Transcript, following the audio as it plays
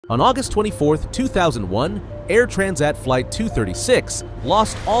On August 24, 2001, Air Transat Flight 236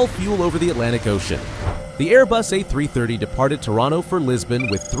 lost all fuel over the Atlantic Ocean. The Airbus A330 departed Toronto for Lisbon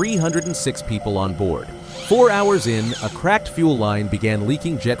with 306 people on board. 4 hours in, a cracked fuel line began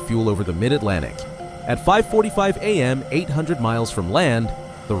leaking jet fuel over the mid-Atlantic. At 5:45 a.m., 800 miles from land,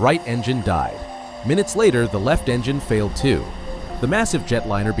 the right engine died. Minutes later, the left engine failed too. The massive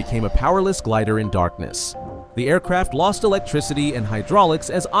jetliner became a powerless glider in darkness. The aircraft lost electricity and hydraulics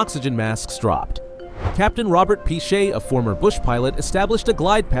as oxygen masks dropped. Captain Robert Piché, a former bush pilot, established a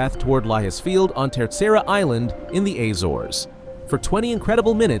glide path toward Lajes Field on Terceira Island in the Azores. For 20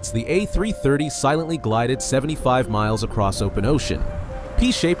 incredible minutes, the A330 silently glided 75 miles across open ocean.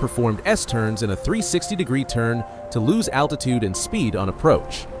 Piché performed S-turns and a 360-degree turn to lose altitude and speed on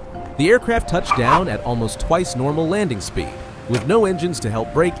approach. The aircraft touched down at almost twice normal landing speed. With no engines to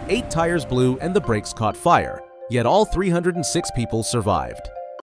help brake, 8 tires blew and the brakes caught fire. Yet all 306 people survived.